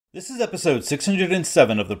This is episode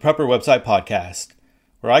 607 of the Prepper Website Podcast,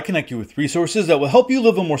 where I connect you with resources that will help you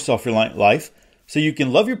live a more self-reliant life so you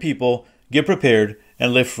can love your people, get prepared,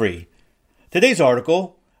 and live free. Today's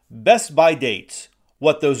article, Best By Dates,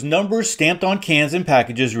 What Those Numbers Stamped on Cans and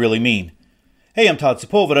Packages Really Mean. Hey, I'm Todd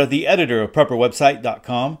Sepulveda, the editor of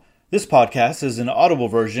PrepperWebsite.com. This podcast is an audible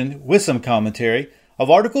version with some commentary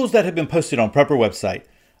of articles that have been posted on Prepper Website,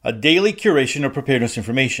 a daily curation of preparedness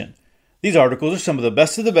information. These articles are some of the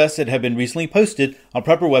best that have been recently posted on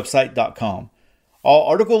PrepperWebsite.com. All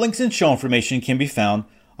article links and show information can be found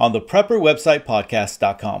on the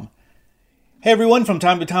PrepperWebsitePodcast.com. Hey everyone, from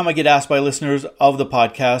time to time I get asked by listeners of the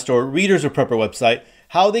podcast or readers of Prepper Website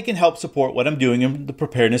how they can help support what I'm doing in the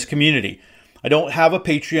preparedness community. I don't have a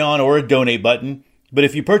Patreon or a donate button, but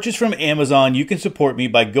if you purchase from Amazon, you can support me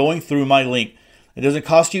by going through my link. It doesn't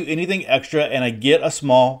cost you anything extra and I get a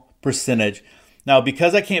small percentage. Now,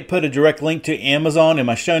 because I can't put a direct link to Amazon in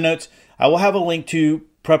my show notes, I will have a link to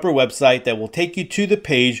Prepper Website that will take you to the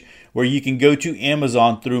page where you can go to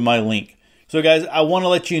Amazon through my link. So guys, I want to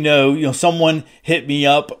let you know, someone hit me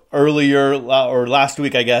up earlier or last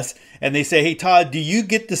week, I guess, and they say, hey Todd, do you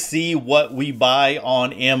get to see what we buy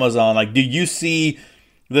on Amazon? Like, do you see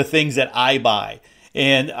the things that I buy?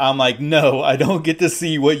 And I'm like, no, I don't get to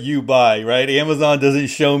see what you buy, right? Amazon doesn't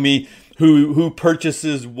show me who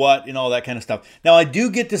purchases what and all that kind of stuff. Now, I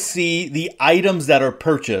do get to see the items that are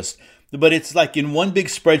purchased, but it's like in one big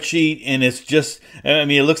spreadsheet, and it's just,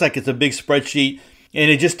 it looks like it's a big spreadsheet,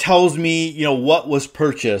 and it just tells me, what was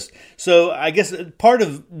purchased. So I guess part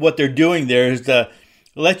of what they're doing there is to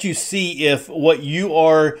let you see if what you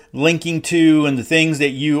are linking to and the things that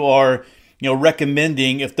you are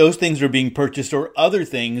recommending, if those things are being purchased or other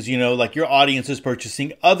things, like your audience is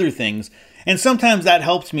purchasing other things. And sometimes that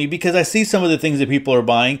helps me because I see some of the things that people are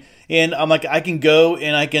buying and I'm like, I can go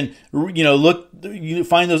and I can, look,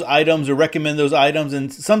 find those items or recommend those items.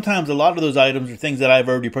 And sometimes a lot of those items are things that I've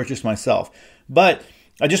already purchased myself. But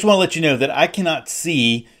I just want to let you know that I cannot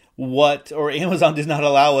see what, or Amazon does not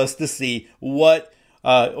allow us to see what,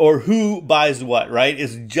 or who buys what, right?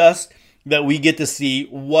 It's just that we get to see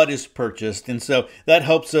what is purchased. And so that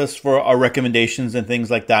helps us for our recommendations and things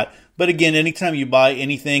like that. But again, anytime you buy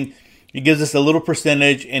anything, it gives us a little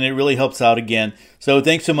percentage and it really helps out again. So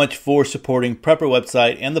thanks so much for supporting Prepper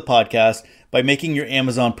Website and the podcast by making your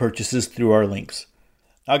Amazon purchases through our links.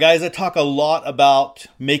 Now guys, I talk a lot about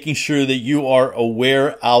making sure that you are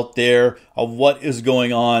aware out there of what is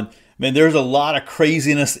going on. There's a lot of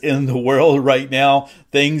craziness in the world right now,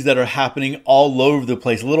 things that are happening all over the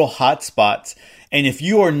place, little hot spots. And if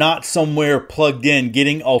you are not somewhere plugged in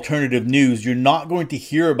getting alternative news, you're not going to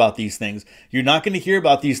hear about these things. You're not going to hear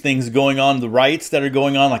about these things going on, the riots that are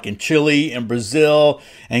going on like in Chile and Brazil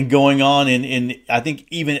and going on in I think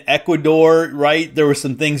even Ecuador, right? There were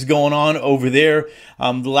some things going on over there.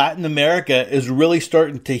 Latin America is really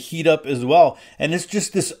starting to heat up as well. And it's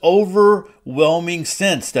just this overwhelming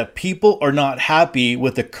sense that people are not happy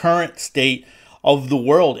with the current state of the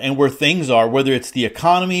world and where things are, whether it's the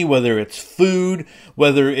economy, whether it's food,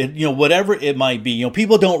 whether it, whatever it might be.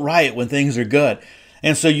 People don't riot when things are good.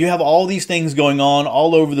 And so you have all these things going on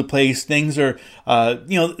all over the place. Things are,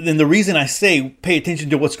 and the reason I say pay attention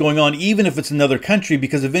to what's going on, even if it's another country,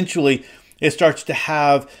 because eventually it starts to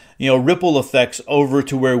have, ripple effects over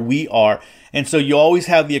to where we are. And so you always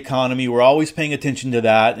have the economy. We're always paying attention to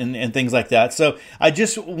that and things like that. So I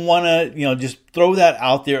just want to, just throw that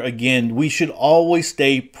out there again. We should always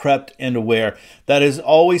stay prepped and aware. That is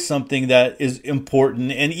always something that is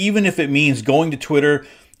important. And even if it means going to Twitter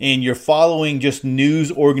and you're following just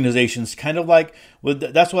news organizations, kind of like,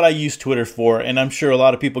 that's what I use Twitter for. And I'm sure a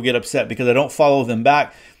lot of people get upset because I don't follow them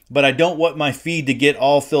back. But I don't want my feed to get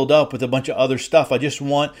all filled up with a bunch of other stuff. I just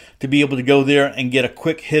want to be able to go there and get a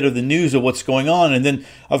quick hit of the news of what's going on. And then,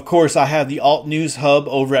 of course, I have the Alt News Hub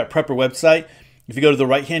over at Prepper Website. If you go to the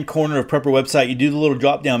right-hand corner of Prepper Website, you do the little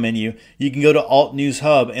drop-down menu. You can go to Alt News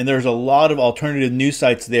Hub, and there's a lot of alternative news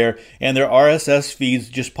sites there. And their RSS feeds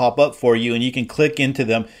just pop up for you, and you can click into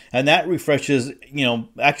them. And that refreshes,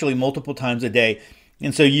 actually multiple times a day.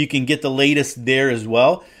 And so you can get the latest there as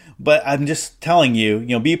well. But I'm just telling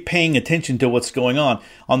you, be paying attention to what's going on.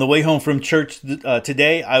 On the way home from church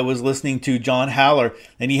today, I was listening to John Haller,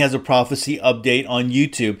 and he has a prophecy update on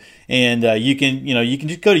YouTube. And you can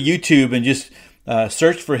just go to YouTube and just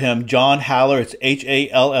search for him, John Haller. It's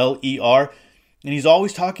Haller, and he's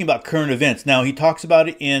always talking about current events. Now he talks about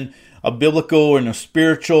it in a biblical and a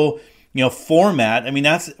spiritual format.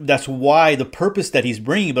 That's why the purpose that he's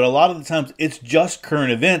bringing, but a lot of the times it's just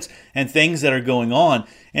current events and things that are going on.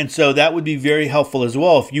 And so that would be very helpful as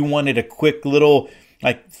well. If you wanted a quick little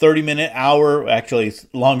like 30-minute hour, actually it's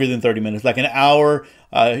longer than 30 minutes, like an hour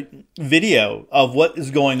video of what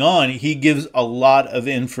is going on. He gives a lot of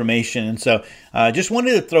information. And so just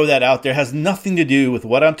wanted to throw that out there. It has nothing to do with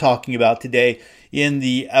what I'm talking about today in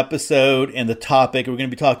the episode and the topic. We're going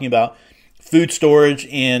to be talking about food storage,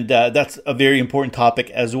 and that's a very important topic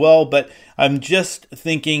as well. But I'm just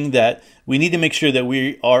thinking that we need to make sure that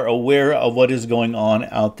we are aware of what is going on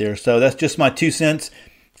out there. So that's just my 2 cents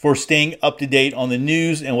for staying up to date on the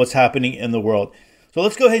news and what's happening in the world. So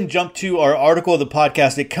let's go ahead and jump to our article of the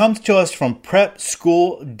podcast. It comes to us from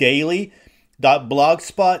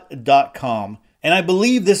prepschooldaily.blogspot.com. And I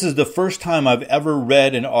believe this is the first time I've ever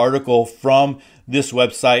read an article from this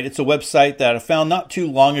website. It's a website that I found not too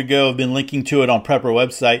long ago. I've been linking to it on Prepper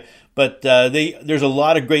website, but there's a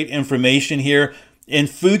lot of great information here. And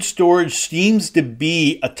food storage seems to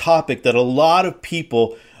be a topic that a lot of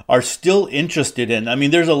people are still interested in. I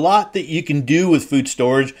mean, there's a lot that you can do with food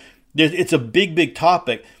storage. It's a big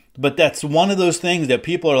topic, but that's one of those things that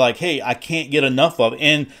people are like, hey, I can't get enough of.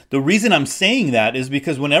 And the reason I'm saying that is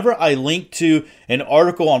because whenever I link to an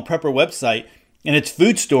article on Prepper website and it's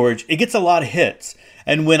food storage, it gets a lot of hits.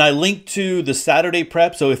 And when I link to the Saturday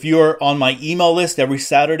prep, so if you're on my email list, every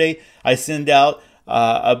Saturday I send out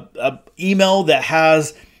a email that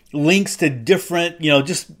has links to different,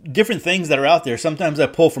 just different things that are out there. Sometimes I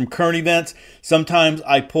pull from current events. Sometimes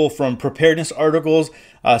I pull from preparedness articles.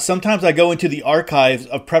 Sometimes I go into the archives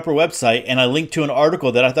of Prepper website and I link to an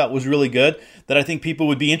article that I thought was really good, that I think people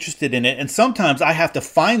would be interested in it. And sometimes I have to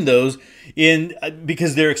find those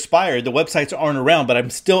because they're expired. The websites aren't around, but I'm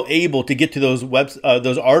still able to get to those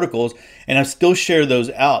articles, and I still share those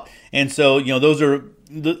out. And so, those are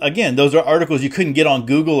articles you couldn't get on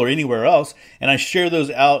Google or anywhere else, and I share those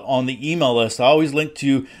out on the email list. I always link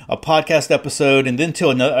to a podcast episode and then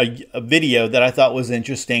to a video that I thought was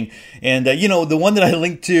interesting. And the one that I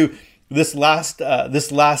linked to this last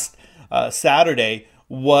Saturday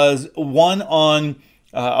was one on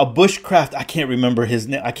a bushcraft. I can't remember his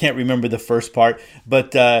name. I can't remember the first part,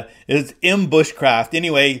 but it's M. Bushcraft.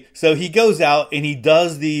 Anyway, so he goes out and he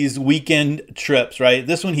does these weekend trips, right?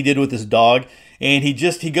 This one he did with his dog. And he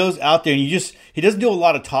goes out there and he doesn't do a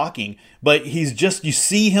lot of talking, but you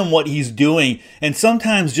see him, what he's doing. And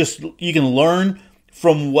sometimes just you can learn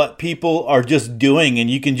from what people are just doing, and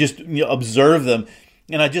you can just observe them.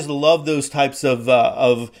 And I just love those types of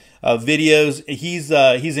videos. He's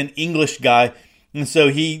an English guy. And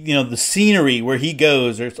so the scenery where he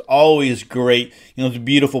goes, it's always great. It's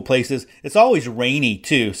beautiful places. It's always rainy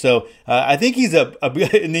too. So I think he's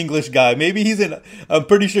an English guy. I'm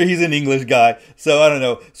pretty sure he's an English guy. So I don't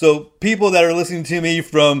know. So people that are listening to me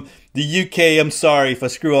from the UK, I'm sorry if I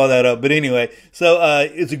screw all that up. But anyway, so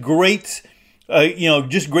it's a great,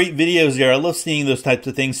 just great videos there. I love seeing those types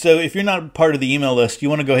of things. So if you're not part of the email list, you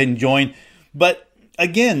want to go ahead and join. But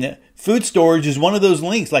again, food storage is one of those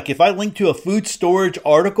links. Like if I link to a food storage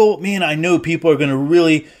article, man, I know people are going to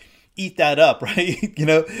really eat that up, right?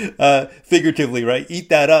 Figuratively, right? Eat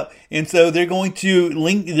that up. And so they're going to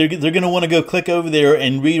link, they're going to want to go click over there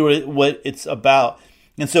and read what it's about.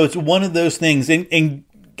 And so it's one of those things, and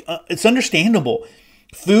it's understandable.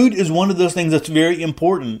 Food is one of those things that's very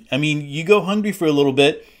important. I mean, you go hungry for a little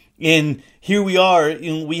bit, and here we are,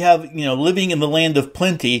 we have, living in the land of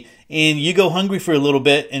plenty, and you go hungry for a little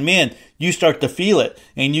bit, and man, you start to feel it.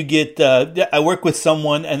 And you get, I work with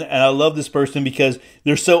someone, and I love this person because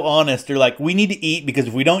they're so honest. They're like, we need to eat, because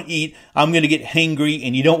if we don't eat, I'm going to get hangry,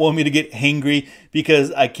 and you don't want me to get hangry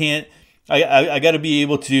because I can't, I got to be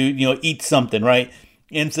able to, eat something, right?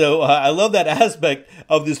 And so I love that aspect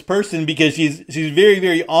of this person because she's very,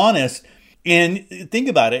 very honest. And think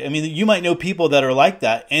about it. I mean, you might know people that are like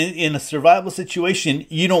that. And in a survival situation,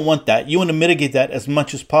 you don't want that. You want to mitigate that as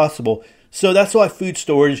much as possible. So that's why food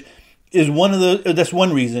storage is that's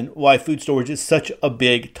one reason why food storage is such a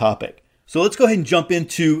big topic. So let's go ahead and jump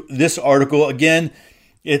into this article. Again,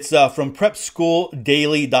 it's from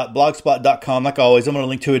prepschooldaily.blogspot.com. Like always, I'm going to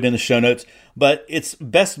link to it in the show notes. But it's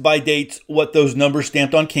best by dates, what those numbers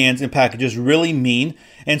stamped on cans and packages really mean.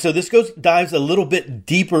 And so this dives a little bit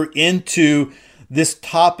deeper into this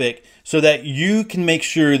topic so that you can make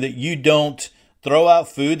sure that you don't throw out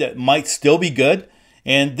food that might still be good.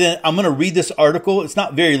 And then I'm going to read this article. It's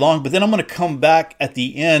not very long, but then I'm going to come back at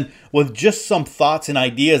the end with just some thoughts and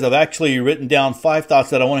ideas. I've actually written down 5 thoughts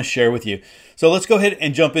that I want to share with you. So let's go ahead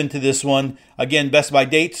and jump into this one. Again, best by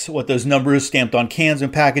dates, what those numbers stamped on cans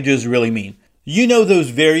and packages really mean. Those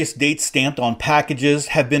various dates stamped on packages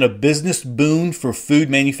have been a business boon for food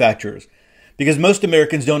manufacturers. Because most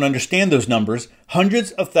Americans don't understand those numbers,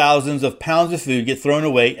 hundreds of thousands of pounds of food get thrown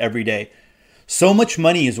away every day. So much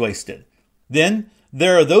money is wasted. Then,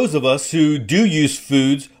 There are those of us who do use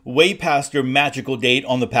foods way past their magical date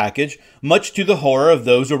on the package, much to the horror of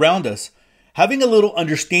those around us. Having a little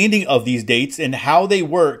understanding of these dates and how they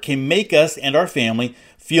work can make us and our family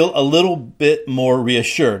feel a little bit more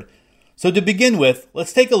reassured. So to begin with,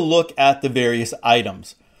 let's take a look at the various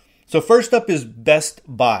items. So first up is Best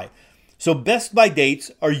By. So Best By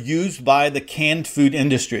dates are used by the canned food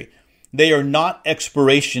industry. They are not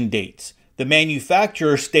expiration dates. The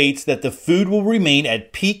manufacturer states that the food will remain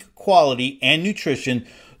at peak quality and nutrition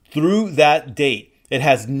through that date. It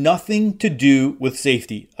has nothing to do with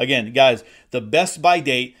safety. Again, guys, the Best By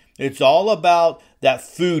date, it's all about that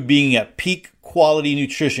food being at peak quality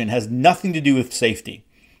nutrition. It has nothing to do with safety.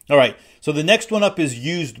 All right, so the next one up is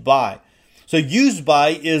Used By. So Used By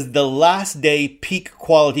is the last day peak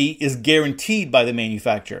quality is guaranteed by the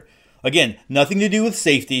manufacturer. Again, nothing to do with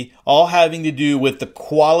safety, all having to do with the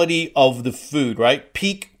quality of the food, right?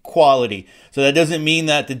 Peak quality. So that doesn't mean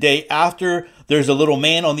that the day after there's a little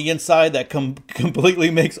man on the inside that completely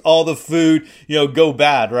makes all the food, go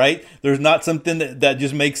bad, right? There's not something that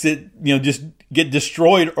just makes it, just get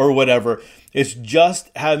destroyed or whatever. It's just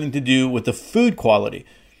having to do with the food quality.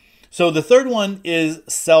 So the third one is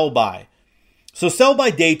Sell By. So Sell By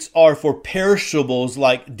dates are for perishables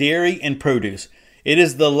like dairy and produce. It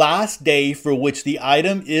is the last day for which the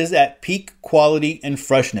item is at peak quality and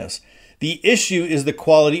freshness. The issue is the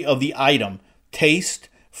quality of the item, taste,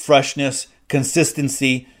 freshness,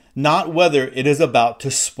 consistency, not whether it is about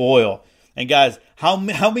to spoil. And guys, how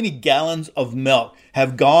many gallons of milk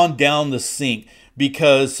have gone down the sink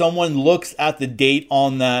because someone looks at the date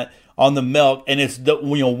on the milk and it's the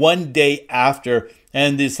 1 day after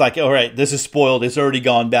and it's like, all right, this is spoiled, it's already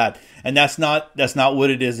gone bad. And that's not what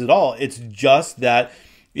it is at all. It's just that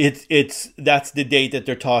that's the date that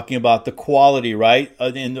they're talking about, the quality, right?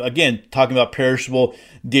 And again, talking about perishable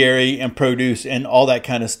dairy and produce and all that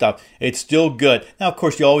kind of stuff. It's still good. Now, of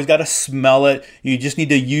course, you always got to smell it. You just need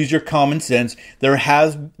to use your common sense. There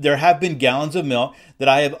have been gallons of milk that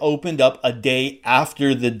I have opened up a day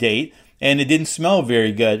after the date, and it didn't smell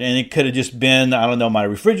very good. And it could have just been, I don't know, my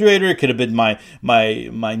refrigerator. It could have been my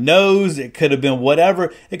nose. It could have been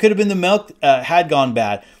whatever. It could have been the milk had gone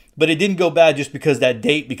bad. But it didn't go bad just because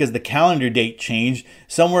because the calendar date changed.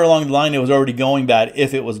 Somewhere along the line, it was already going bad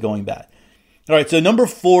if it was going bad. All right, so number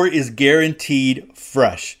 4 is Guaranteed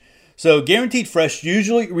Fresh. So Guaranteed Fresh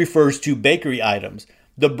usually refers to bakery items.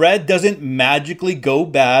 The bread doesn't magically go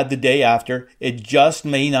bad the day after. It just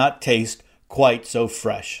may not taste quite so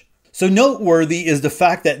fresh. So noteworthy is the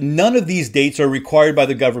fact that none of these dates are required by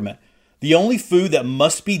the government. The only food that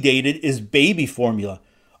must be dated is baby formula.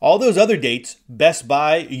 All those other dates, Best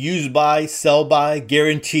By, Used By, Sell By,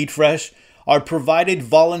 Guaranteed Fresh, are provided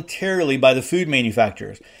voluntarily by the food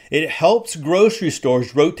manufacturers. It helps grocery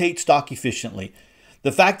stores rotate stock efficiently.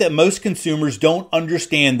 The fact that most consumers don't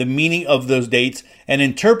understand the meaning of those dates and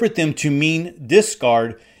interpret them to mean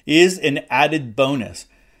discard is an added bonus.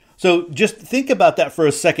 So just think about that for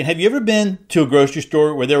a second. Have you ever been to a grocery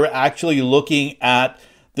store where they were actually looking at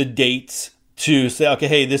the dates to say, okay,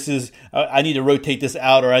 hey, this is, I need to rotate this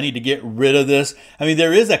out or I need to get rid of this? I mean,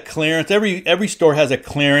 there is a clearance. Every store has a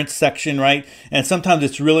clearance section, right? And sometimes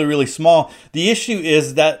it's really, really small. The issue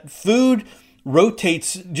is that food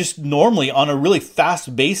rotates just normally on a really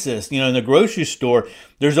fast basis. In the grocery store,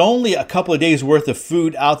 there's only a couple of days worth of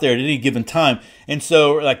food out there at any given time. And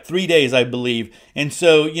so like 3 days, I believe. And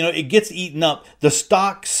so, it gets eaten up. The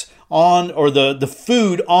stocks on, or the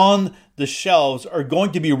food on the shelves are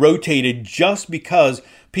going to be rotated just because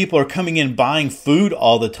people are coming in buying food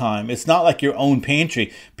all the time. It's not like your own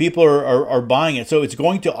pantry. People are buying it. So it's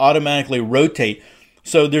going to automatically rotate.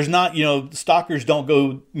 So there's not, stockers don't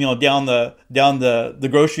go, down the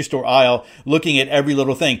grocery store aisle looking at every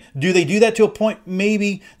little thing. Do they do that to a point?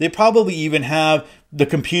 Maybe. They probably even have, the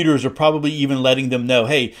computers are probably even letting them know,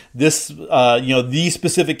 hey, this, these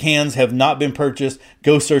specific cans have not been purchased.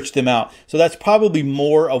 Go search them out. So that's probably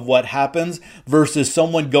more of what happens versus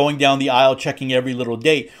someone going down the aisle checking every little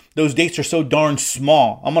date. Those dates are so darn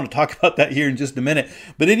small. I'm going to talk about that here in just a minute.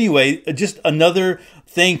 But anyway, just another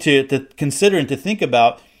thing to consider and to think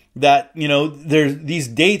about, that, there's these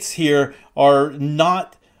dates here are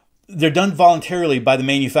not, they're done voluntarily by the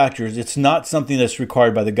manufacturers. It's not something that's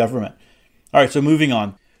required by the government. All right, so moving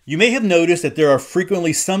on. You may have noticed that there are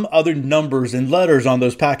frequently some other numbers and letters on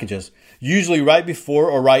those packages, usually right before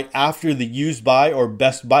or right after the Used By or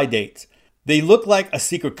Best By dates. They look like a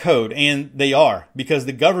secret code, and they are, because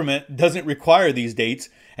the government doesn't require these dates,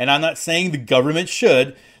 and I'm not saying the government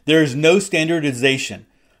should. There is no standardization.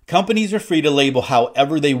 Companies are free to label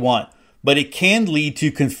however they want, but it can lead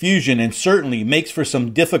to confusion and certainly makes for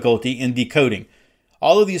some difficulty in decoding.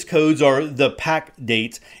 All of these codes are the pack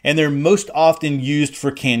dates, and they're most often used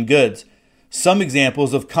for canned goods. Some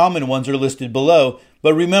examples of common ones are listed below,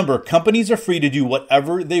 but remember, companies are free to do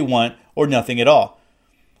whatever they want or nothing at all.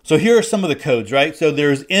 So here are some of the codes, right? So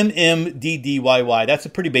there's MMDDYY. That's a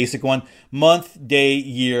pretty basic one. Month, day,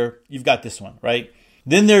 year. You've got this one, right?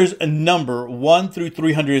 Then there's a number 1 through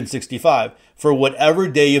 365 for whatever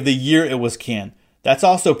day of the year it was canned. That's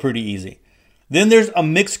also pretty easy. Then there's a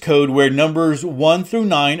mixed code where numbers 1 through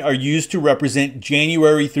 9 are used to represent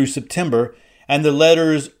January through September, and the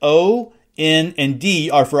letters O, N, and D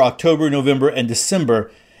are for October, November, and December.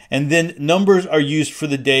 And then numbers are used for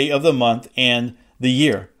the day of the month and the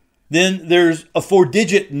year. Then there's a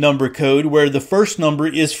 4-digit number code where the first number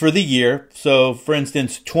is for the year. So for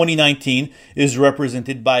instance, 2019 is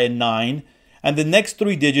represented by a 9. And the next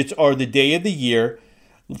 3 digits are the day of the year.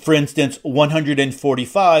 For instance,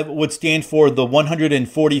 145 would stand for the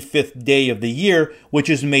 145th day of the year, which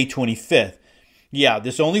is May 25th. Yeah,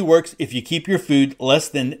 this only works if you keep your food less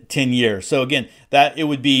than 10 years. So again, that it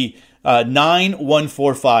would be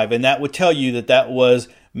 9145, and that would tell you that that was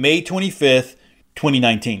May 25th,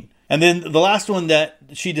 2019. And then the last one that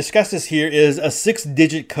she discusses here is a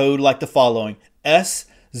 6-digit code like the following,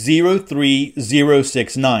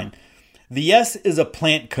 S03069. The S is a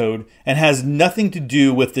plant code and has nothing to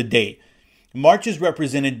do with the date. March is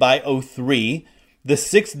represented by 03. The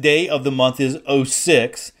 6th day of the month is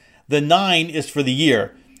 06. The 9 is for the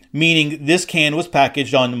year, meaning this can was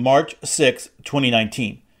packaged on March 6,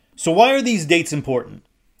 2019. So why are these dates important?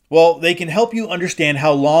 Well, they can help you understand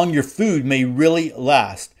how long your food may really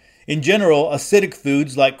last. In general, acidic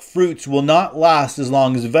foods like fruits will not last as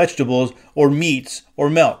long as vegetables or meats or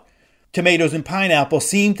milk. Tomatoes and pineapple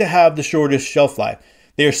seem to have the shortest shelf life.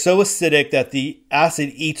 They are so acidic that the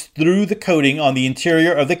acid eats through the coating on the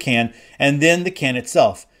interior of the can and then the can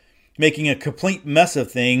itself, making a complete mess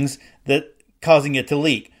of things that causing it to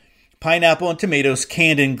leak. Pineapple and tomatoes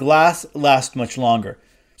canned in glass last much longer.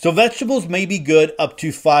 So vegetables may be good up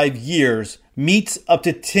to 5 years, meats up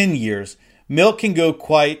to 10 years. Milk can go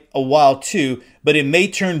quite a while too, but it may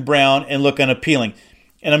turn brown and look unappealing.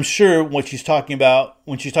 And I'm sure what she's talking about,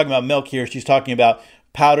 when she's talking about milk here, she's talking about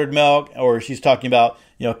powdered milk, or she's talking about,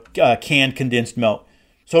 canned condensed milk.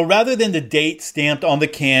 So rather than the date stamped on the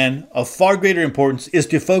can, of far greater importance is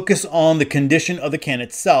to focus on the condition of the can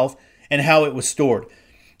itself and how it was stored.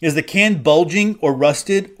 Is the can bulging or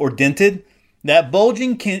rusted or dented? That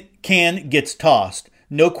bulging can gets tossed,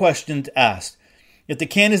 no questions asked. If the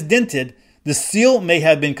can is dented, the seal may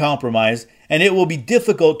have been compromised, and it will be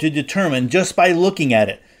difficult to determine just by looking at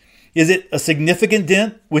it. Is it a significant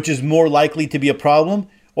dent, which is more likely to be a problem,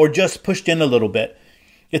 or just pushed in a little bit?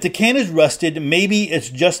 If the can is rusted, maybe it's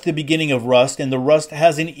just the beginning of rust and the rust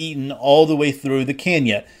hasn't eaten all the way through the can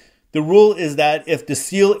yet. The rule is that if the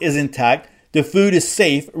seal is intact, the food is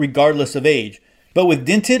safe regardless of age. But with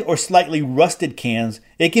dented or slightly rusted cans,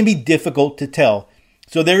 it can be difficult to tell.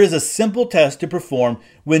 So there is a simple test to perform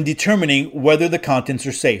when determining whether the contents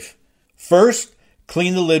are safe. First,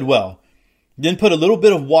 clean the lid well. Then put a little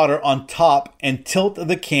bit of water on top and tilt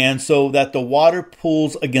the can so that the water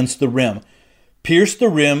pulls against the rim. Pierce the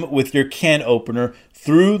rim with your can opener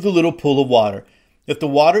through the little pool of water. If the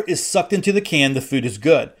water is sucked into the can, the food is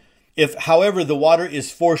good. If, however, the water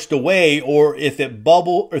is forced away or if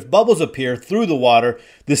bubbles appear through the water,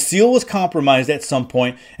 the seal was compromised at some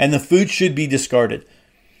point and the food should be discarded.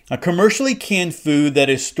 A commercially canned food that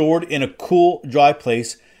is stored in a cool, dry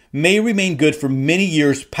place may remain good for many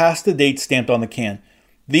years past the date stamped on the can.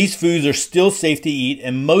 These foods are still safe to eat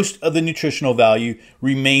and most of the nutritional value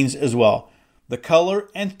remains as well. The color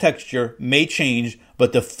and texture may change,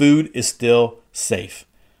 but the food is still safe.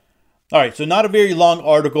 All right, so not a very long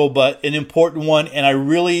article, but an important one. And I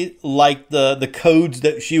really like the codes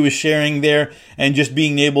that she was sharing there and just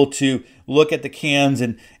being able to look at the cans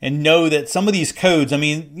and know that some of these codes,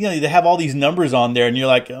 they have all these numbers on there and you're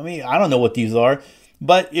like, I don't know what these are.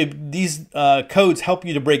 But if these codes help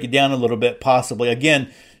you to break it down a little bit, possibly.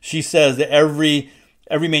 Again, she says that every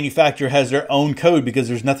manufacturer has their own code because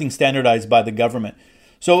there's nothing standardized by the government.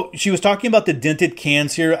 So she was talking about the dented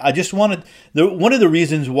cans here. I just one of the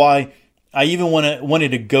reasons why I even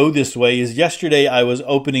wanted to go this way is yesterday I was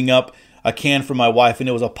opening up a can for my wife and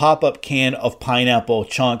it was a pop-up can of pineapple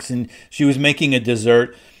chunks and she was making a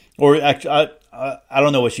dessert, or actually I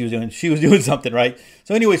don't know what she was doing. She was doing something, right?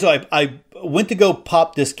 So anyway, so I went to go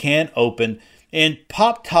pop this can open, and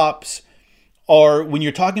pop tops are, when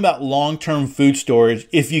you're talking about long-term food storage,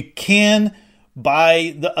 if you can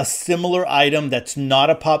buy a similar item that's not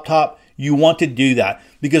a pop top, you want to do that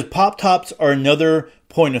because pop tops are another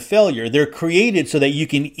point of failure. They're created so that you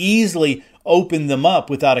can easily open them up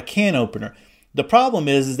without a can opener. The problem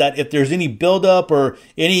is that if there's any buildup or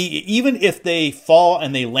even if they fall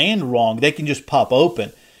and they land wrong, they can just pop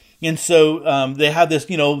open. And so they have this,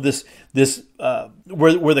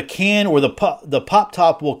 where the can or the pop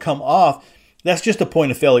top will come off. That's just a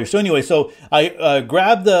point of failure. So anyway, so I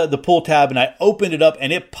grabbed the pull tab and I opened it up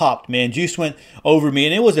and it popped, man. Juice went over me,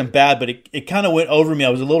 and it wasn't bad, but it kind of went over me. I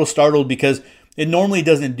was a little startled because it normally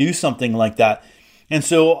doesn't do something like that. And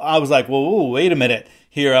so I was like, whoa, wait a minute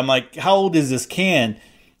here. I'm like, how old is this can?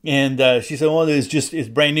 And she said, well, it's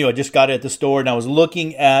brand new. I just got it at the store. And I was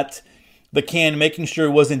looking at the can, making sure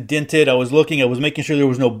it wasn't dented. I was making sure there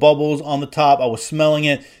was no bubbles on the top. I was smelling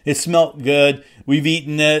it. It smelled good. We've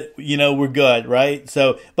eaten it. We're good, right?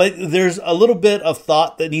 So, but there's a little bit of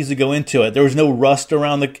thought that needs to go into it. There was no rust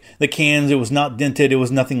around the cans. It was not dented. It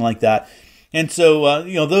was nothing like that. And so,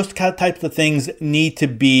 those types of things need to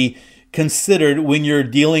be considered when you're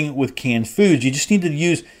dealing with canned foods. You just need to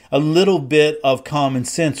use a little bit of common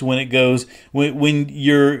sense when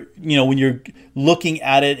you're looking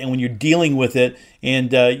at it and when you're dealing with it.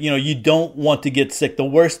 And you don't want to get sick. The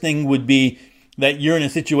worst thing would be that you're in a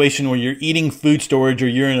situation where you're eating food storage, or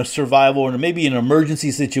you're in a survival or maybe an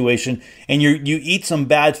emergency situation, and you eat some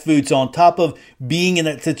bad food. So on top of being in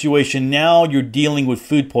that situation, now you're dealing with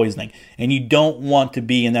food poisoning, and you don't want to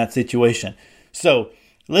be in that situation. So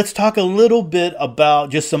let's talk a little bit about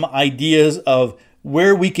just some ideas of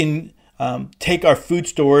where we can take our food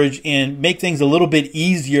storage and make things a little bit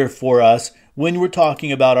easier for us when we're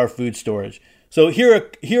talking about our food storage. So here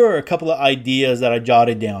are a couple of ideas that I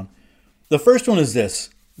jotted down. The first one is this.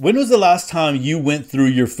 When was the last time you went through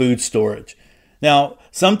your food storage? Now,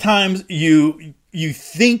 sometimes you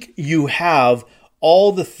think you have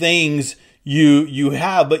all the things you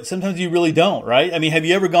have, but sometimes you really don't, right? I mean, have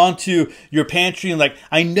you ever gone to your pantry and like,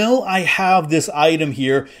 I know I have this item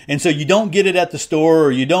here, and so you don't get it at the store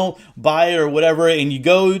or you don't buy it or whatever, and you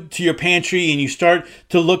go to your pantry and you start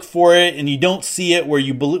to look for it and you don't see it where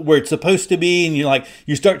it's supposed to be, and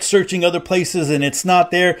you start searching other places and it's not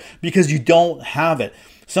there because you don't have it.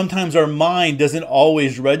 Sometimes our mind doesn't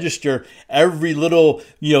always register every little,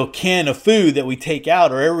 can of food that we take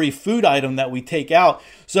out or every food item that we take out.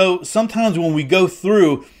 So sometimes when we go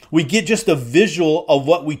through, we get just a visual of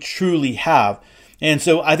what we truly have. And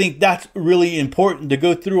so I think that's really important to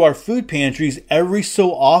go through our food pantries every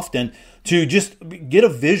so often to just get a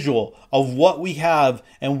visual of what we have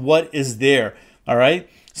and what is there. All right.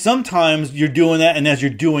 Sometimes you're doing that, and as you're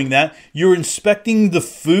doing that, you're inspecting the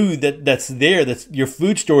food that's there, that's your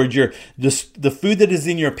food storage, the food that is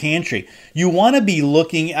in your pantry. You want to be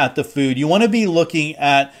looking at the food. You want to be looking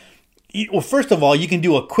at, well, first of all, you can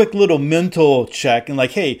do a quick little mental check and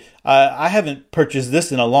like, hey, I haven't purchased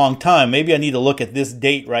this in a long time. Maybe I need to look at this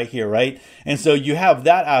date right here, right? And so you have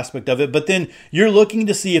that aspect of it, but then you're looking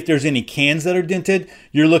to see if there's any cans that are dented.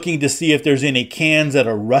 You're looking to see if there's any cans that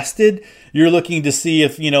are rusted. You're looking to see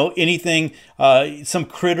if, anything, some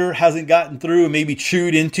critter hasn't gotten through, maybe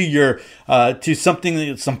chewed into to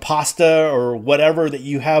something, some pasta or whatever that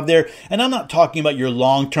you have there. And I'm not talking about your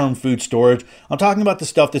long-term food storage. I'm talking about the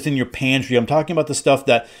stuff that's in your pantry. I'm talking about the stuff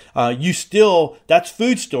that that's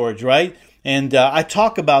food storage, right? And I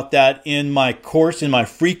talk about that in my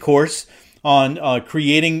free course on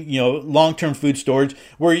creating, long-term food storage,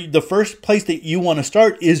 where the first place that you want to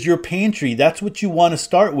start is your pantry. That's what you want to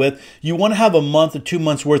start with. You want to have a month or 2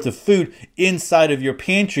 months worth of food inside of your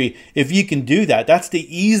pantry. If you can do that, that's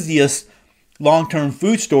the easiest long-term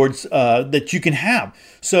food storage that you can have.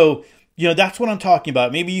 So, that's what I'm talking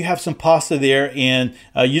about. Maybe you have some pasta there and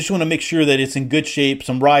you just want to make sure that it's in good shape,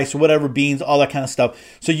 some rice or whatever, beans, all that kind of stuff.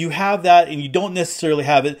 So you have that, and you don't necessarily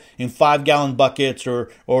have it in 5-gallon buckets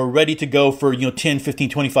or ready to go for 10, 15,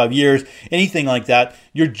 25 years, anything like that.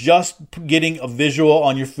 You're just getting a visual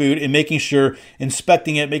on your food and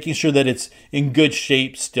inspecting it, making sure that it's in good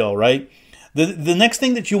shape still, right? The next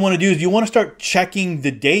thing that you want to do is you want to start checking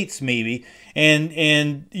the dates maybe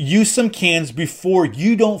and use some cans before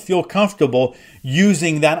you don't feel comfortable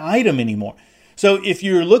using that item anymore. So if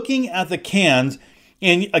you're looking at the cans,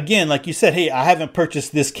 and again, like you said, hey, I haven't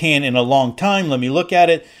purchased this can in a long time. Let me look at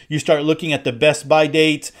it. You start looking at the best by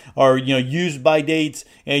dates or, used by dates,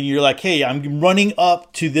 and you're like, hey, I'm running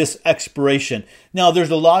up to this expiration. Now, there's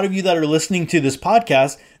a lot of you that are listening to this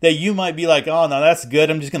podcast that you might be like, oh, no, that's good.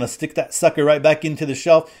 I'm just going to stick that sucker right back into the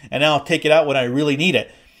shelf, and I'll take it out when I really need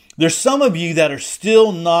it. There's some of you that are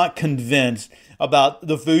still not convinced about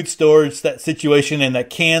the food storage situation and that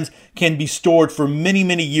cans can be stored for many,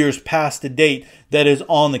 many years past the date that is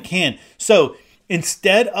on the can. So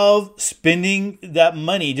instead of spending that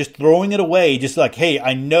money, just throwing it away, just like, hey,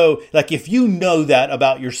 I know, like if you know that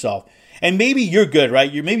about yourself And maybe you're good,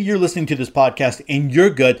 right? Maybe you're listening to this podcast and you're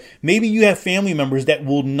good. Maybe you have family members that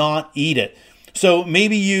will not eat it. So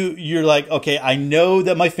maybe you're like, okay, I know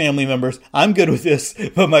that my family members, I'm good with this,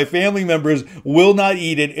 but my family members will not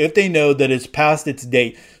eat it if they know that it's past its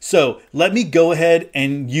date. So let me go ahead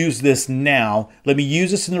and use this now. Let me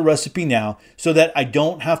use this in the recipe now so that I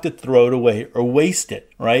don't have to throw it away or waste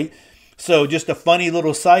it, right? So just a funny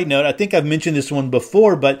little side note, I think I've mentioned this one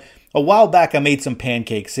before, but a while back I made some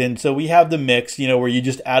pancakes. And so we have the mix, where you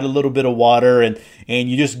just add a little bit of water and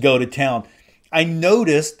you just go to town. I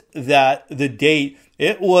noticed that the date,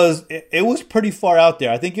 it was pretty far out there.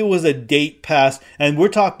 I think it was a date past, and we're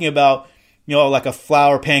talking about, like a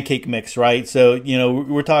flour pancake mix, right? So,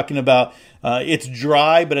 we're talking about, it's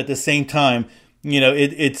dry, but at the same time,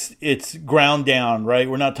 it's ground down, right?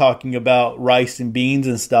 We're not talking about rice and beans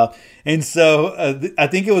and stuff. And so I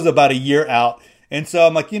think it was about a year out. And so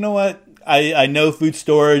I'm like, you know what? I know food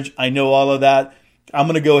storage. I know all of that. I'm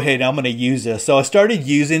going to go ahead and I'm going to use this. So I started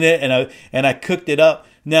using it and I cooked it up.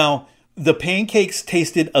 Now, the pancakes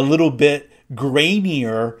tasted a little bit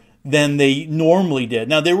grainier than they normally did.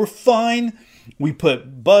 Now, they were fine. I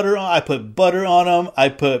put butter on them. I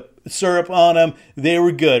put syrup on them. They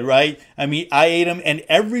were good, right? I mean, I ate them and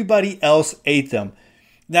everybody else ate them.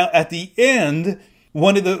 Now, at the end,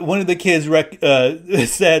 one of the kids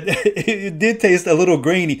said it did taste a little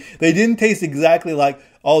grainy. They didn't taste exactly like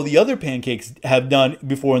all the other pancakes have done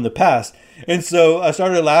before in the past. And so I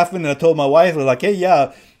started laughing and I told my wife, I was like, hey,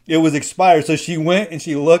 yeah, it was expired. So she went and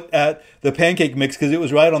she looked at the pancake mix because it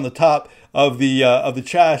was right on the top of the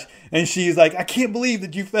trash. And she's like, I can't believe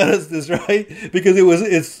that you fed us this, right? Because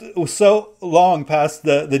it was so long past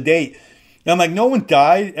the date. And I'm like, no one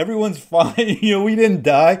died. Everyone's fine. We didn't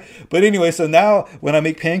die. But anyway, so now when I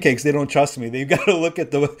make pancakes, they don't trust me. They got to look at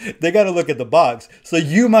the box. So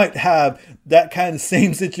you might have that kind of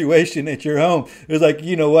same situation at your home. It's like,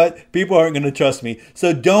 you know what? People aren't going to trust me.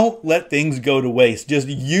 So don't let things go to waste. Just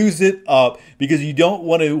use it up because you don't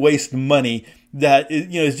want to waste money that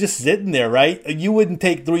is just sitting there, right? You wouldn't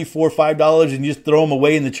take $3, $4, $5 and just throw them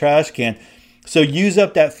away in the trash can. So use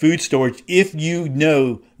up that food storage if you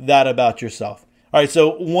know that about yourself. All right,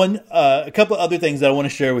 so a couple of other things that I want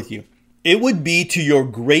to share with you. It would be to your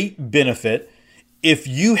great benefit if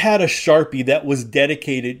you had a Sharpie that was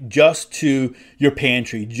dedicated just to your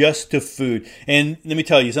pantry, just to food. And let me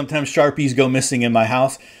tell you, sometimes Sharpies go missing in my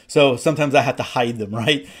house, so sometimes I have to hide them,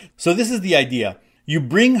 right? So this is the idea. You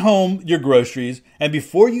bring home your groceries, and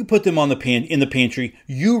before you put them in the pantry,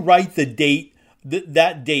 you write the date.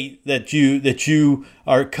 That date that you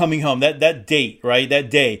are coming home, that date, right? That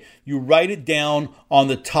day, you write it down on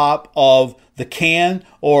the top of the can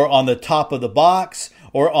or on the top of the box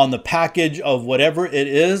or on the package of whatever it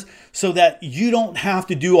is so that you don't have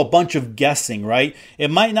to do a bunch of guessing, right? It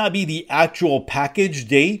might not be the actual package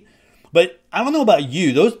date, but I don't know about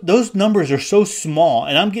you. Those numbers are so small,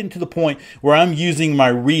 and I'm getting to the point where I'm using my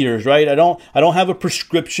readers, right? I don't have a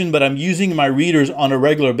prescription, but I'm using my readers on a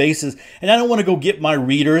regular basis, and I don't want to go get my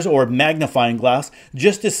readers or a magnifying glass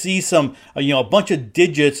just to see some, a bunch of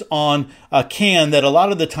digits on a can that a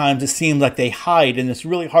lot of the times it seems like they hide, and it's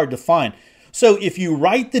really hard to find. So if you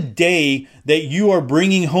write the day that you are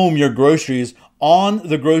bringing home your groceries on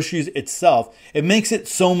the groceries itself, it makes it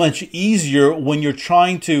so much easier when you're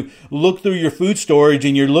trying to look through your food storage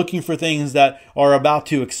and you're looking for things that are about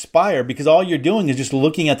to expire because all you're doing is just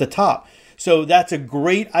looking at the top. So that's a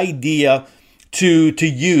great idea to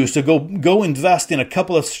use. So go invest in a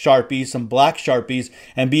couple of Sharpies, some black Sharpies,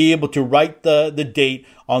 and be able to write the date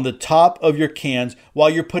on the top of your cans while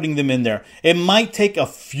you're putting them in there. It might take a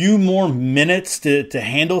few more minutes to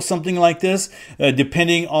handle something like this,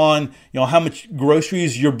 depending on how much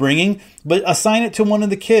groceries you're bringing. But assign it to one of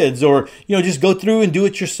the kids, or just go through and do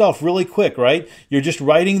it yourself really quick. Right? You're just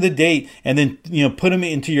writing the date and then put them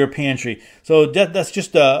into your pantry. So that's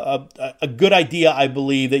just a good idea, I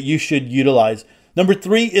believe, that you should utilize. Number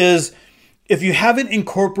 3 is if you haven't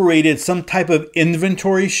incorporated some type of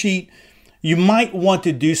inventory sheet, you might want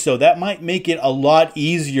to do so. That might make it a lot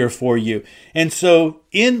easier for you. And so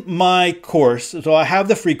in my course, so I have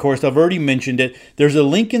the free course, I've already mentioned it. There's a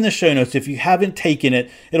link in the show notes. If you haven't taken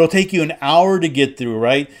it, it'll take you an hour to get through,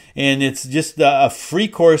 right? And it's just a free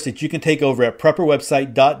course that you can take over at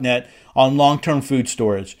prepperwebsite.net on long-term food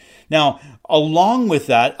storage. Now, along with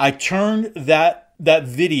that, I turned that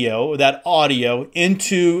video, that audio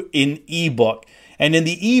into an ebook. And in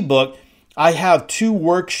the ebook, I have 2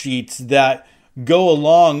 worksheets that go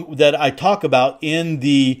along that I talk about in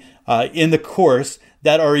the course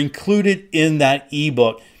that are included in that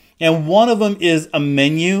ebook. And one of them is a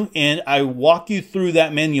menu, and I walk you through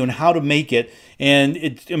that menu and how to make it. And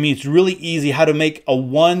it's really easy how to make a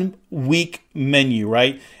 1 week menu,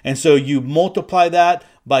 right? And so you multiply that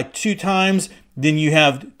by 2 times, then you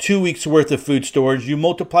have 2 weeks worth of food storage. You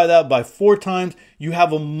multiply that by 4 times, you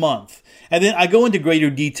have a month. And then I go into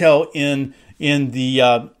greater detail in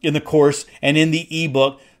the course and in the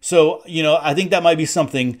ebook. So, I think that might be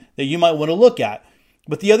something that you might want to look at.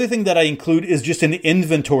 But the other thing that I include is just an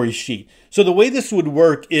inventory sheet. So the way this would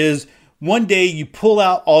work is one day you pull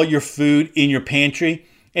out all your food in your pantry,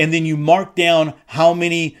 and then you mark down how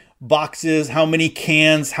many boxes, how many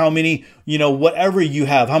cans, how many, whatever you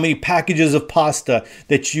have, how many packages of pasta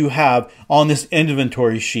that you have on this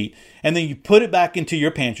inventory sheet. And then you put it back into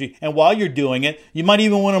your pantry. And while you're doing it, you might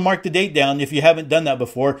even want to mark the date down. If you haven't done that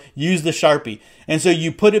before, use the Sharpie. And so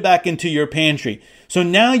you put it back into your pantry. So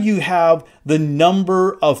now you have the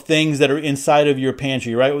number of things that are inside of your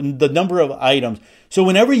pantry, right? The number of items. So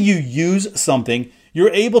whenever you use something,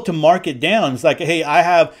 you're able to mark it down. It's like, hey, I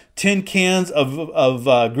have 10 cans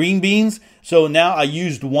of green beans. So now I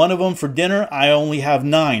used one of them for dinner. I only have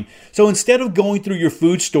 9. So instead of going through your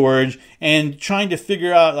food storage and trying to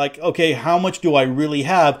figure out like, okay, how much do I really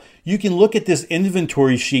have? You can look at this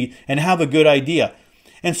inventory sheet and have a good idea.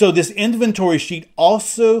 And so this inventory sheet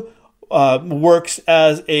also works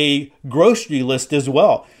as a grocery list as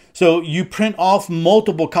well. So you print off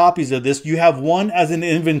multiple copies of this. You have one as an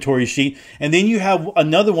inventory sheet, and then you have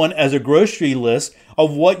another one as a grocery list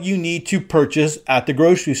of what you need to purchase at the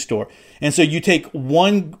grocery store. And so you take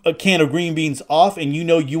one can of green beans off, and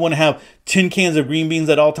you want to have 10 cans of green beans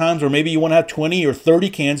at all times, or maybe you want to have 20 or 30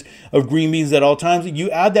 cans of green beans at all times.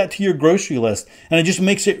 You add that to your grocery list, and it just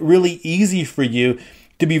makes it really easy for you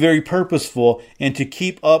to be very purposeful and to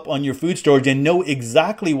keep up on your food storage and know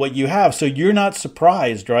exactly what you have. So you're not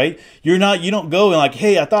surprised, right? You don't go and like,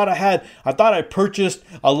 hey, I thought I purchased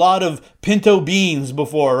a lot of pinto beans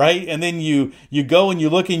before, right? And then you go and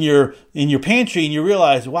you look in your pantry and you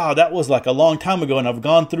realize, wow, that was like a long time ago and I've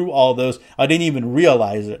gone through all those. I didn't even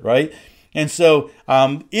realize it, right? And so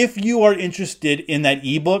if you are interested in that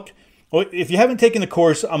ebook, or if you haven't taken the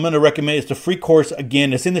course, I'm going to recommend it's a free course.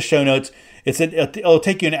 Again, it's in the show notes. It'll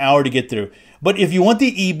take you an hour to get through. But if you want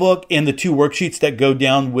the ebook and the 2 worksheets that go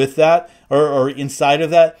down with that or inside of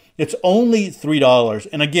that, it's only $3.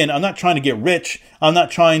 And again, I'm not trying to get rich. I'm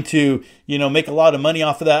not trying to, make a lot of money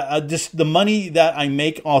off of that. Just the money that I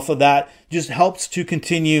make off of that just helps to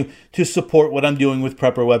continue to support what I'm doing with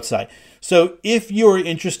Prepper Website. So if you're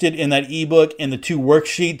interested in that ebook and the 2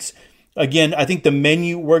 worksheets, again, I think the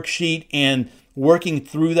menu worksheet and working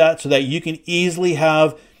through that so that you can easily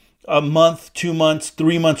have a month, 2 months,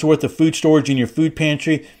 3 months worth of food storage in your food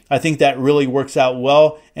pantry, I think that really works out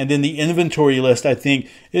well. And then the inventory list, I think,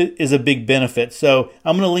 is a big benefit. So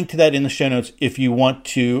I'm going to link to that in the show notes if you want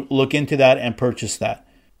to look into that and purchase that.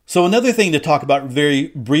 So another thing to talk about very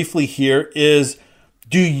briefly here is,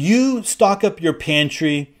 do you stock up your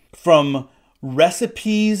pantry from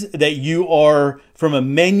recipes that you are from a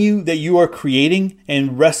menu that you are creating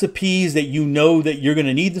and recipes that that you're going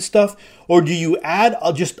to need the stuff? Or do you add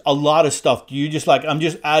just a lot of stuff? Do you just like, I'm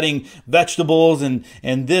just adding vegetables and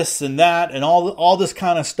this and that and all this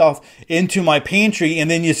kind of stuff into my pantry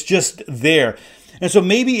and then it's just there? And so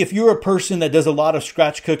maybe if you're a person that does a lot of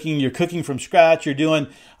scratch cooking, you're cooking from scratch, you're doing,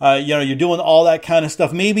 you're doing all that kind of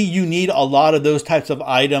stuff. Maybe you need a lot of those types of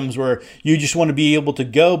items where you just want to be able to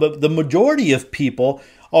go. But the majority of people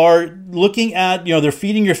are looking at, they're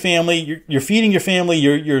feeding your family. You're feeding your family.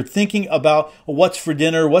 You're thinking about what's for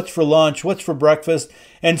dinner, what's for lunch, what's for breakfast.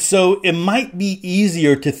 And so it might be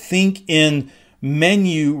easier to think in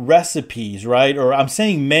menu recipes, right? Or I'm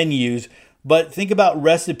saying menus, but think about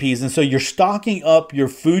recipes. And so you're stocking up your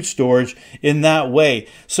food storage in that way.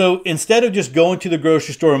 So instead of just going to the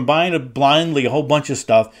grocery store and buying blindly a whole bunch of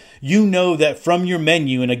stuff, you know that from your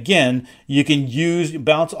menu, and again, you can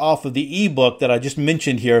bounce off of the ebook that I just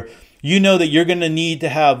mentioned here, you know that you're going to need to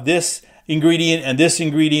have this ingredient and this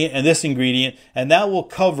ingredient and this ingredient, and that will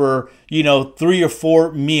cover, 3 or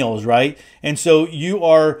 4 meals, right? And so you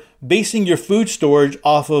are basing your food storage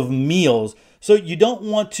off of meals. So you don't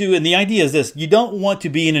want to, and the idea is this, you don't want to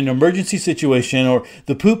be in an emergency situation or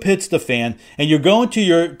the poop hits the fan and you're going to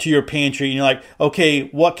your pantry and you're like, okay,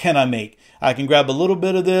 what can I make? I can grab a little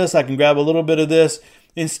bit of this, I can grab a little bit of this.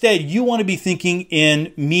 Instead, you want to be thinking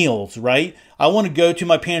in meals, right? I want to go to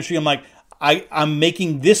my pantry, I'm like, I'm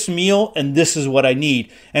making this meal and this is what I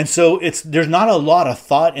need. And so there's not a lot of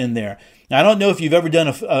thought in there. Now, I don't know if you've ever done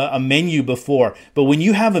a menu before, but when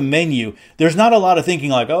you have a menu, there's not a lot of thinking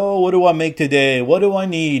like, oh, what do I make today? What do I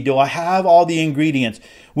need? Do I have all the ingredients?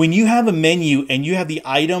 When you have a menu and you have the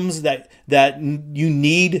items that you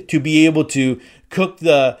need to be able to cook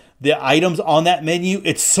the items on that menu,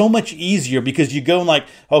 it's so much easier because you go and like,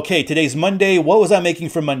 okay, today's Monday. What was I making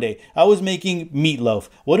for Monday? I was making meatloaf.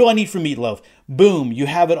 What do I need for meatloaf? Boom, you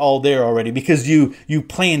have it all there already because you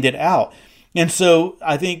planned it out. And so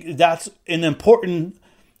I think that's an important,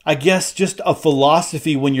 I guess, just a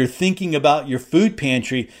philosophy when you're thinking about your food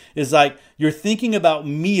pantry is like you're thinking about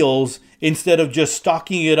meals instead of just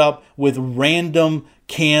stocking it up with random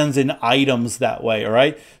cans and items that way. All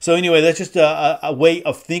right. So anyway, that's just a way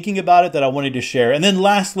of thinking about it that I wanted to share. And then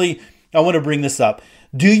lastly, I want to bring this up.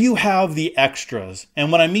 Do you have the extras?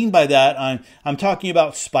 And what I mean by that, I'm talking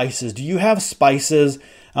about spices. Do you have spices?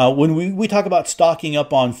 When we talk about stocking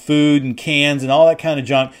up on food and cans and all that kind of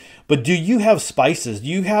junk, but do you have spices? Do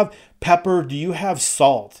you have pepper? Do you have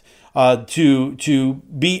salt to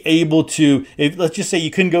be able to, let's just say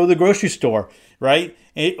you couldn't go to the grocery store, right?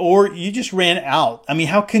 Or you just ran out. I mean,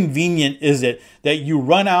 how convenient is it that you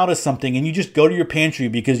run out of something and you just go to your pantry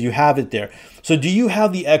because you have it there? So do you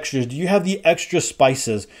have the extras? Do you have the extra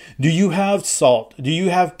spices? Do you have salt? Do you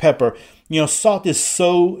have pepper? Salt is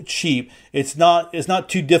so cheap. It's not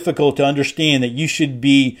too difficult to understand that you should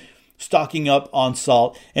be stocking up on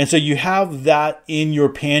salt. And so you have that in your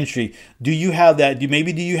pantry. Do you have that? Do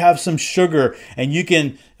you have some sugar? And you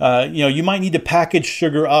can, you might need to package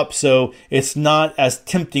sugar up so it's not as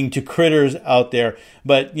tempting to critters out there.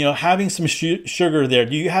 But, having some sugar there.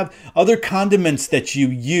 Do you have other condiments that you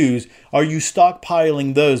use? Are you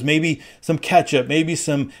stockpiling those? Maybe some ketchup, maybe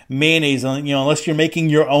some mayonnaise, unless you're making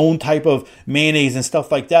your own type of mayonnaise and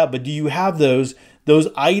stuff like that. But do you have those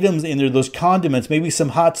items in there, those condiments, maybe some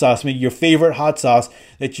hot sauce, maybe your favorite hot sauce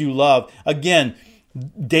that you love? Again,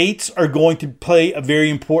 dates are going to play a very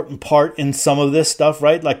important part in some of this stuff,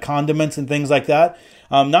 right? Like condiments and things like that.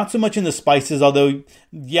 Not so much in the spices, although,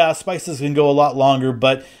 yeah, spices can go a lot longer,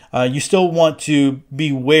 but you still want to be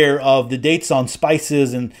aware of the dates on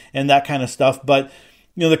spices and that kind of stuff. But,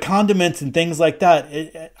 the condiments and things like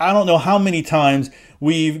that, I don't know how many times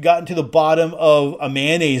we've gotten to the bottom of a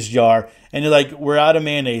mayonnaise jar and you're like, we're out of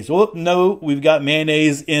mayonnaise. Well, no, we've got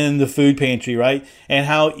mayonnaise in the food pantry, right? And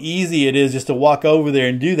how easy it is just to walk over there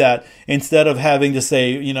and do that instead of having to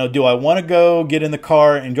say, do I want to go get in the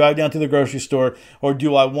car and drive down to the grocery store, or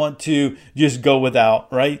do I want to just go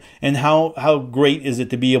without, right? And how great is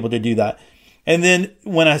it to be able to do that? And then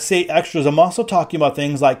when I say extras, I'm also talking about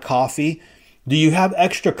things like coffee. Do you have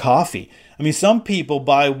extra coffee? I mean, some people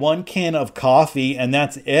buy one can of coffee and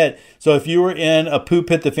that's it. So if you were in a poop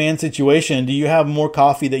hit the fan situation, do you have more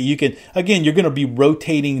coffee that you can, again, you're going to be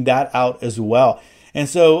rotating that out as well. And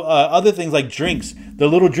so other things like drinks, the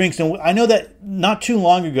little drinks. And I know that not too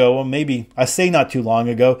long ago, or maybe I say not too long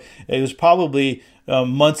ago, it was probably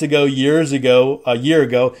months ago, years ago, a year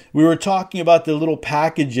ago, we were talking about the little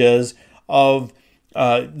packages of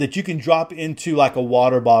that you can drop into like a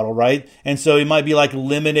water bottle, right? And so it might be like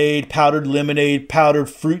lemonade, powdered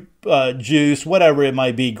fruit juice, whatever it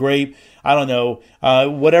might be, grape, I don't know,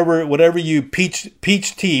 whatever you,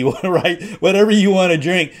 peach tea, right? Whatever you want to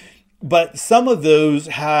drink. But some of those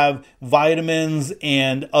have vitamins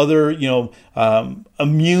and other,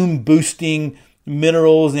 immune boosting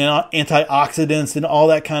minerals and antioxidants and all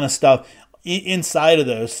that kind of stuff inside of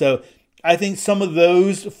those. So I think some of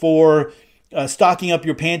those for stocking up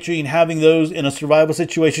your pantry and having those in a survival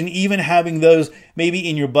situation, even having those maybe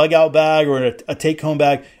in your bug out bag or a take home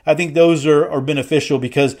bag, I think those are beneficial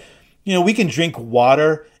because, we can drink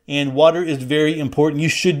water and water is very important. You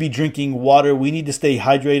should be drinking water. We need to stay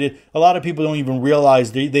hydrated. A lot of people don't even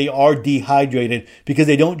realize they are dehydrated because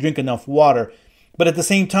they don't drink enough water. But at the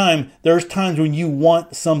same time, there's times when you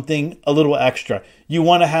want something a little extra. You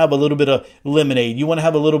want to have a little bit of lemonade. You want to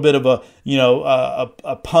have a little bit of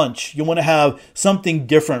a punch. You want to have something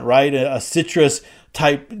different, right? A citrus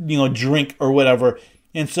type, drink or whatever.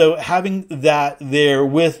 And so having that there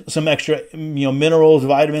with some extra, minerals,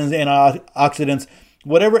 vitamins, antioxidants,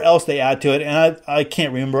 whatever else they add to it. And I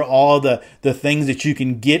can't remember all the things that you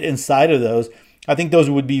can get inside of those. I think those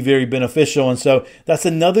would be very beneficial. And so that's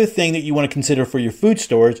another thing that you want to consider for your food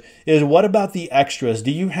storage is what about the extras? Do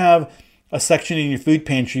you have a section in your food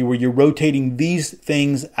pantry where you're rotating these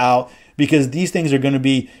things out? Because these things are going to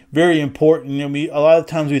be very important. A lot of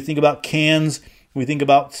times we think about cans, we think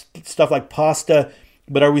about stuff like pasta,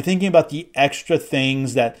 but are we thinking about the extra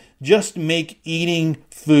things that just make eating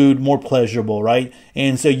food more pleasurable, right?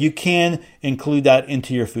 And so you can include that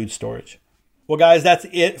into your food storage. Well, guys, that's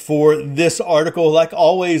it for this article. Like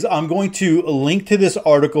always, I'm going to link to this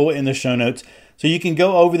article in the show notes so you can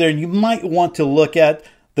go over there and you might want to look at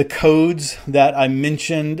the codes that I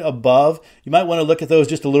mentioned above. You might want to look at those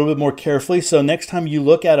just a little bit more carefully. So next time you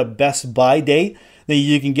look at a best buy date, then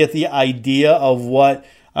you can get the idea of what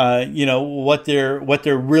what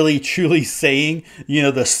they're really truly saying,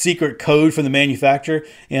 the secret code from the manufacturer,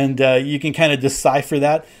 and you can kind of decipher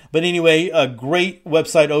that. But anyway, a great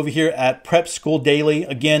website over here at Prep School Daily.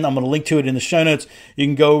 Again, I'm going to link to it in the show notes. You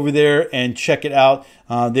can go over there and check it out.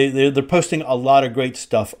 They're posting a lot of great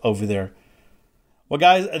stuff over there. Well,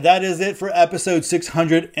 guys, that is it for episode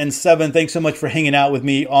 607. Thanks so much for hanging out with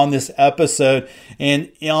me on this episode and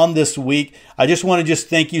on this week. I just want to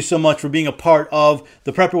thank you so much for being a part of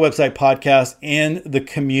the Prepper Website podcast and the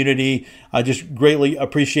community. I just greatly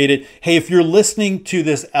appreciate it. Hey, if you're listening to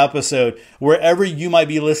this episode, wherever you might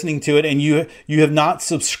be listening to it, and you have not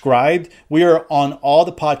subscribed, we are on all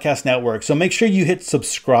the podcast networks. So make sure you hit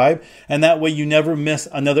subscribe, and that way you never miss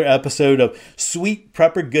another episode of sweet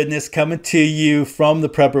prepper goodness coming to you from the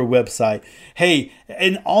Prepper Website. Hey,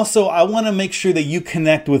 and also I want to make sure that you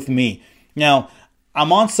connect with me. Now,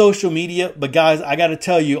 I'm on social media, but guys, I got to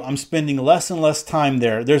tell you, I'm spending less and less time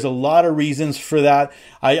there. There's a lot of reasons for that.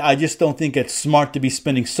 I just don't think it's smart to be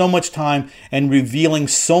spending so much time and revealing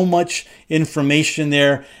so much information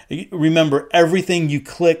there. Remember, everything you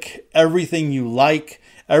click, everything you like,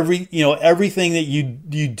 everything that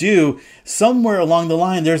you do, somewhere along the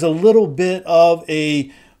line, there's a little bit of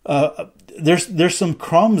there's some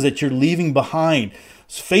crumbs that you're leaving behind.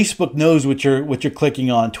 Facebook knows what you're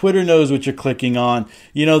clicking on. Twitter knows what you're clicking on.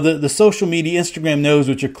 The social media, Instagram knows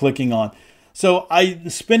what you're clicking on. So I'm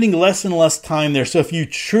spending less and less time there. So if you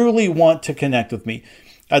truly want to connect with me,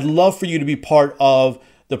 I'd love for you to be part of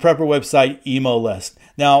the Prepper Website email list.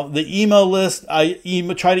 Now, the email list, I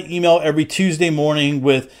try to email every Tuesday morning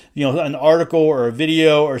with an article or a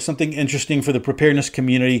video or something interesting for the preparedness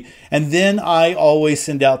community. And then I always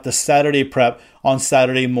send out the Saturday prep on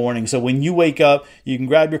Saturday morning. So when you wake up, you can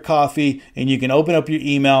grab your coffee and you can open up your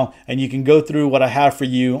email and you can go through what I have for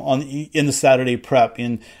you in the Saturday prep.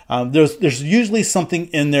 And there's usually something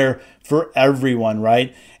in there for everyone,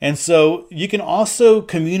 right? And so you can also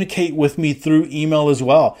communicate with me through email as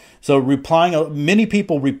well. So many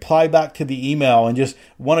people reply back to the email and just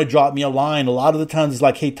want to drop me a line. A lot of the times it's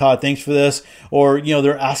like, hey, Todd, thanks for this. Or,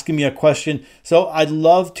 they're asking me a question. So I'd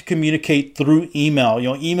love to communicate through email.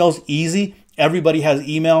 Email's easy. Everybody has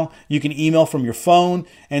email. You can email from your phone.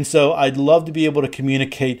 And so I'd love to be able to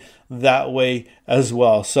communicate that way as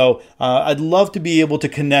well. So I'd love to be able to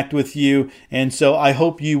connect with you. And so I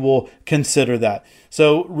hope you will consider that.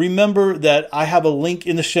 So remember that I have a link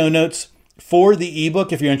in the show notes for the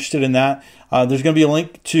ebook if you're interested in that. There's going to be a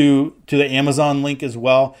link to the Amazon link as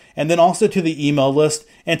well, and then also to the email list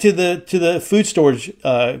and to the food storage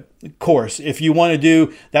course. If you want to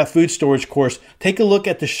do that food storage course, take a look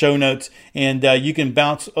at the show notes, and you can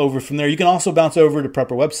bounce over from there. You can also bounce over to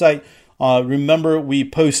Prepper Website. Remember, we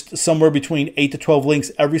post somewhere between 8 to 12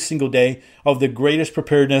 links every single day of the greatest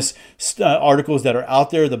preparedness articles that are out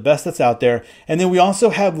there, the best that's out there. And then we also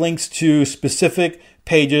have links to specific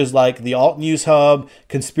pages like the Alt News Hub,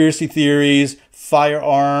 conspiracy theories,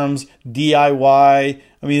 firearms, DIY.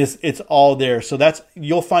 I mean, it's all there. So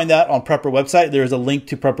you'll find that on Prepper Website. There's a link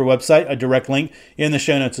to Prepper Website, a direct link in the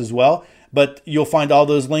show notes as well. But you'll find all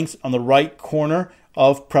those links on the right corner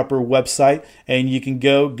of Prepper Website, and you can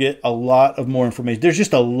go get a lot of more information. There's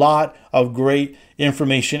just a lot of great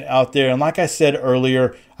information out there. And like I said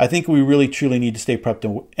earlier, I think we really truly need to stay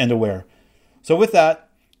prepped and aware. So with that,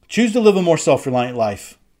 choose to live a more self-reliant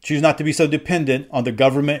life. Choose not to be so dependent on the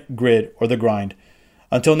government, grid, or the grind.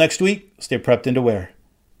 Until next week, stay prepped and aware.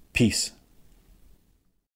 Peace.